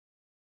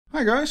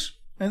Hi guys,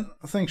 and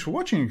thanks for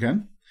watching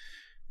again.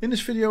 In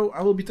this video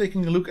I will be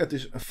taking a look at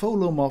this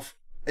Folomov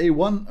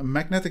A1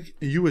 magnetic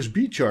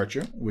USB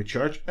charger with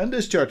charge and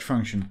discharge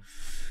function.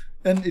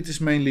 And it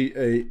is mainly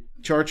a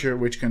charger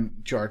which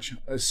can charge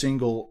a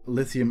single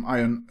lithium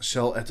ion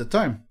cell at a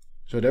time.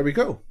 So there we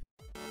go.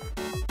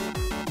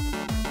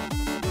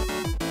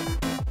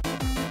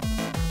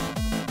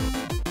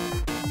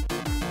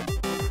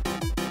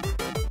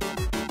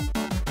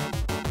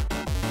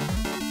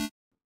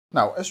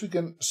 Now, as we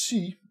can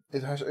see,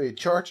 it has a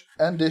charge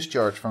and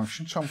discharge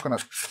function, so I'm gonna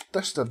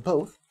test that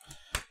both.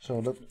 So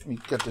let me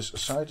get this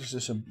aside. Is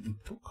this a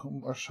book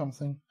or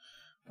something?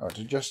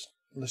 It just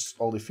lists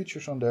all the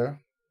features on there.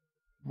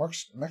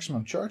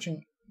 Maximum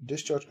charging,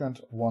 discharge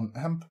current 1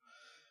 amp,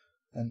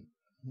 and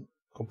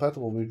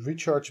compatible with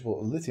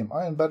rechargeable lithium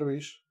ion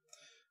batteries.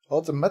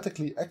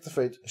 Automatically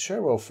activate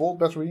 0 volt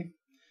battery.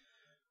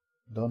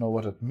 Don't know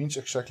what it means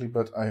exactly,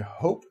 but I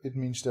hope it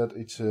means that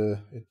it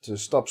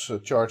stops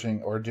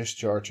charging or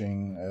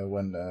discharging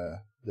when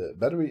the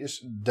battery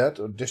is dead,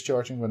 or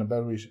discharging when the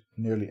battery is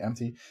nearly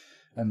empty.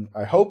 And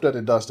I hope that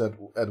it does that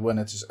when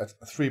it is at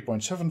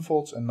 3.7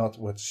 volts and not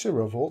with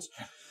 0 volts.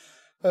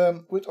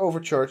 With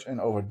overcharge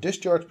and over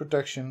discharge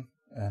protection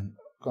and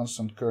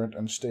constant current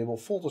and stable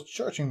voltage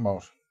charging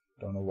mode.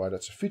 Don't know why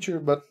that's a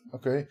feature, but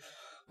okay.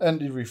 And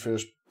the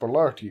reverse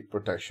polarity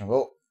protection.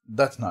 Well,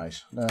 that's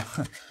nice,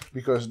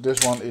 because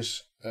this one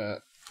is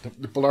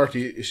the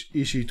polarity is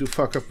easy to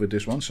fuck up with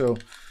this one. So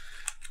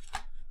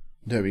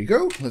there we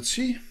go. Let's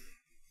see.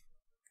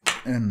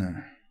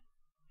 And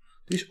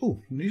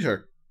these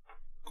are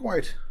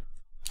quite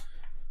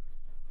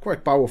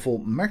powerful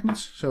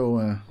magnets. So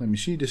let me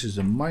see. This is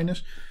the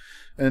minus,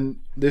 and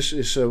this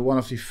is one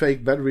of the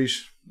fake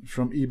batteries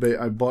from eBay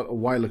I bought a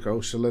while ago.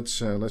 So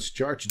let's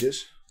charge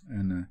this,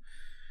 and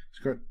it's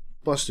got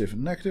positive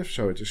and negative,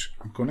 so it is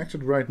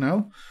connected right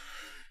now.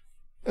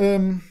 Let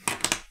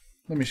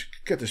me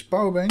get this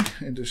power bank.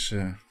 It is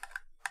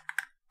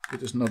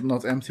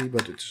not empty,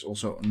 but it is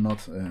also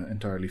not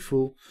entirely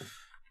full.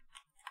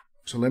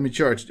 So let me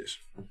charge this.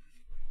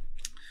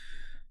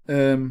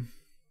 There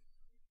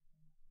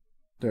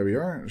we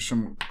are.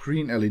 Some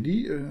green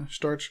LED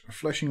starts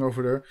flashing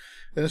over there,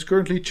 and it's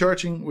currently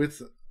charging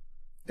with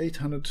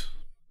 800,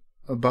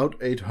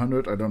 about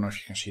 800. I don't know if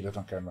you can see that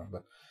on camera,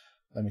 but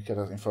let me get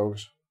that in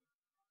focus.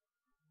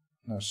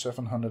 Now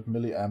 700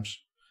 milliamps,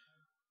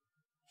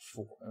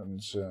 and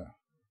it's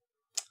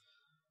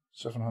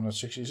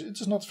 760. It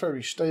is not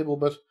very stable,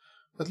 but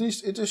at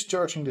least it is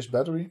charging this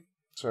battery,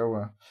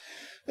 so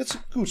it's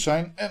a good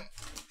sign. And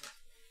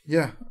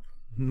yeah,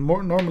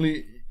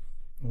 normally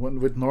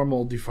with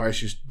normal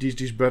devices,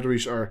 these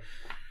batteries are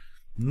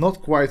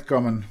not quite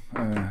common,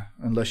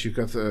 unless you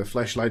got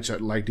flashlights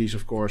like these,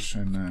 of course.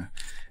 And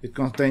it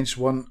contains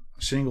one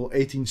single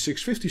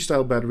 18650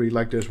 style battery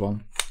like this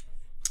one.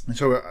 And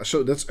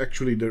so that's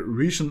actually the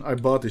reason I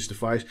bought this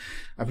device.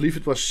 I believe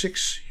it was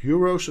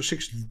 €6 or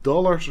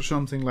 $6 or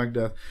something like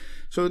that.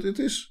 So it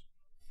is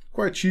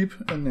quite cheap,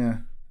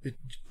 and it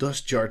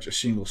does charge a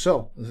single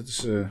cell.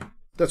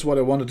 That's what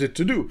I wanted it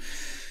to do.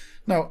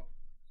 Now,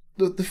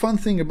 the fun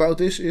thing about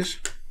this is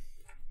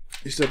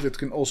that it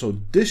can also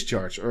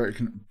discharge, or I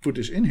can put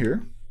this in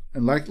here,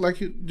 and like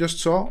you just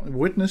saw,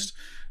 witnessed,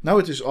 now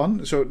it is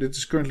on. So it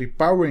is currently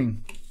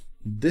powering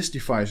this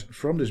device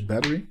from this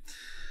battery.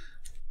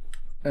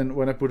 And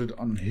when I put it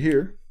on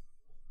here,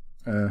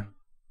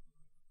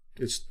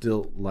 it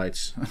still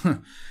lights.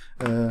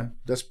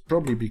 That's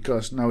probably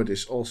because now it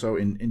is also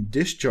in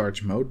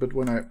discharge mode. But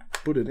when I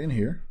put it in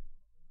here,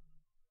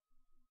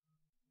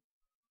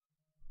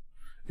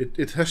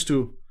 it has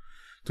to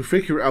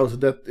figure out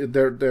that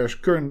there's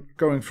current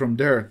going from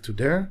there to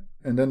there,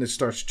 and then it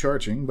starts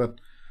charging. But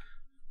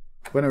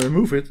when I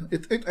remove it,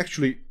 it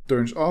actually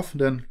turns off.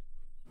 Then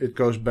it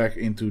goes back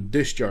into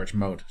discharge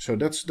mode. So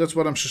that's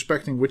what I'm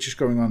suspecting, which is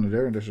going on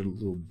there. And there's a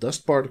little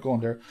dust particle on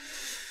there.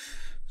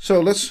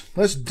 So let's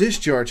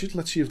discharge it.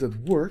 Let's see if that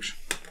works.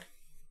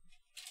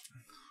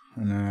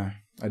 And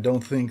I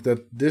don't think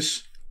that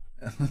this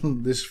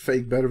this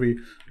fake battery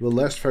will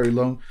last very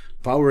long,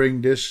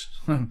 powering this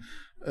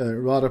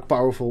rather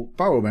powerful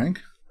power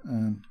bank.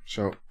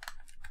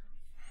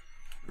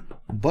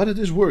 But it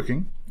is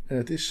working.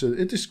 It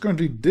is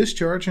currently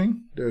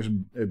discharging. There's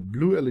a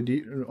blue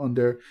LED on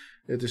there.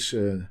 It is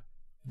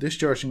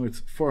discharging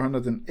with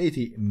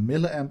 480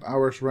 milliamp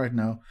hours right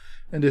now,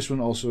 and this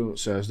one also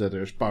says that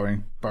there's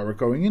power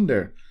going in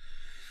there.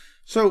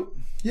 So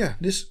yeah,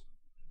 this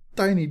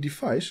tiny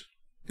device,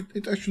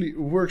 it actually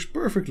works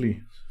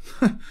perfectly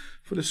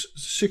for this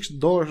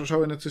 $6 or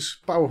so, and it is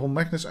powerful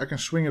magnets. I can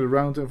swing it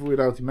around and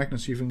without the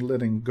magnets even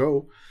letting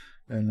go,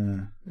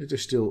 and it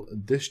is still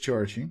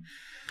discharging.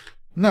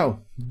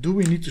 Now, do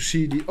we need to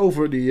see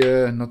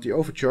not the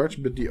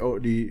overcharge, but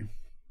the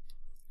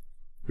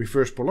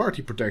reverse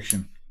polarity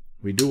protection?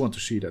 We do want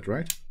to see that,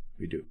 right?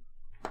 We do.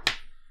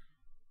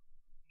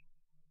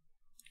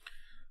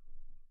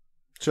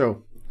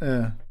 So,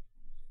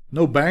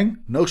 no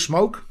bang, no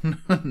smoke,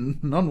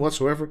 none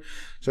whatsoever.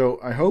 So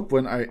I hope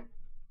when I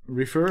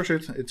reverse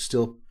it, it's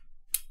still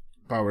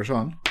powers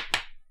on,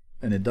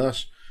 and it does.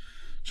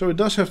 So it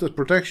does have that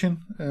protection,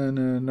 and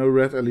no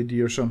red LED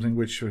or something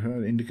which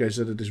indicates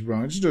that it is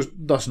wrong. It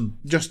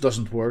just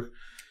doesn't work.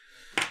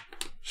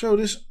 So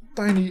this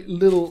tiny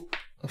little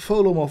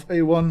Folomov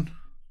A1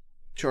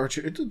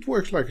 charger, it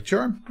works like a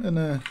charm, and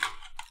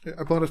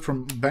I bought it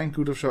from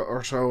Banggood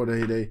or so.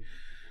 They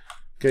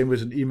came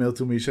with an email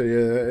to me,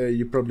 say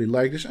you probably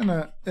like this, and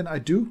I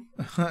do.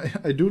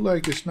 I do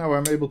like this. Now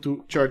I'm able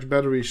to charge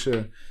batteries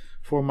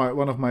for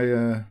one of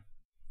my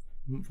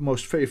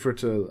most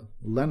favorite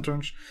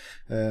lanterns,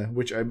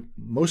 which I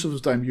most of the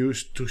time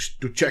use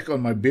to check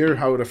on my beer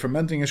how the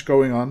fermenting is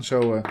going on.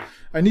 So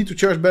I need to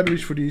charge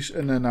batteries for these,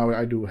 and now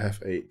I do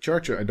have a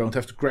charger. I don't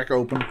have to crack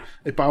open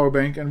a power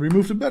bank and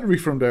remove the battery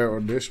from there, or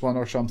this one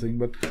or something,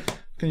 but I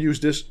can use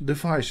this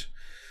device.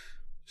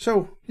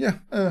 So yeah,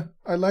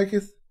 I like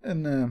it,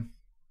 and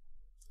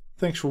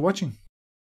thanks for watching.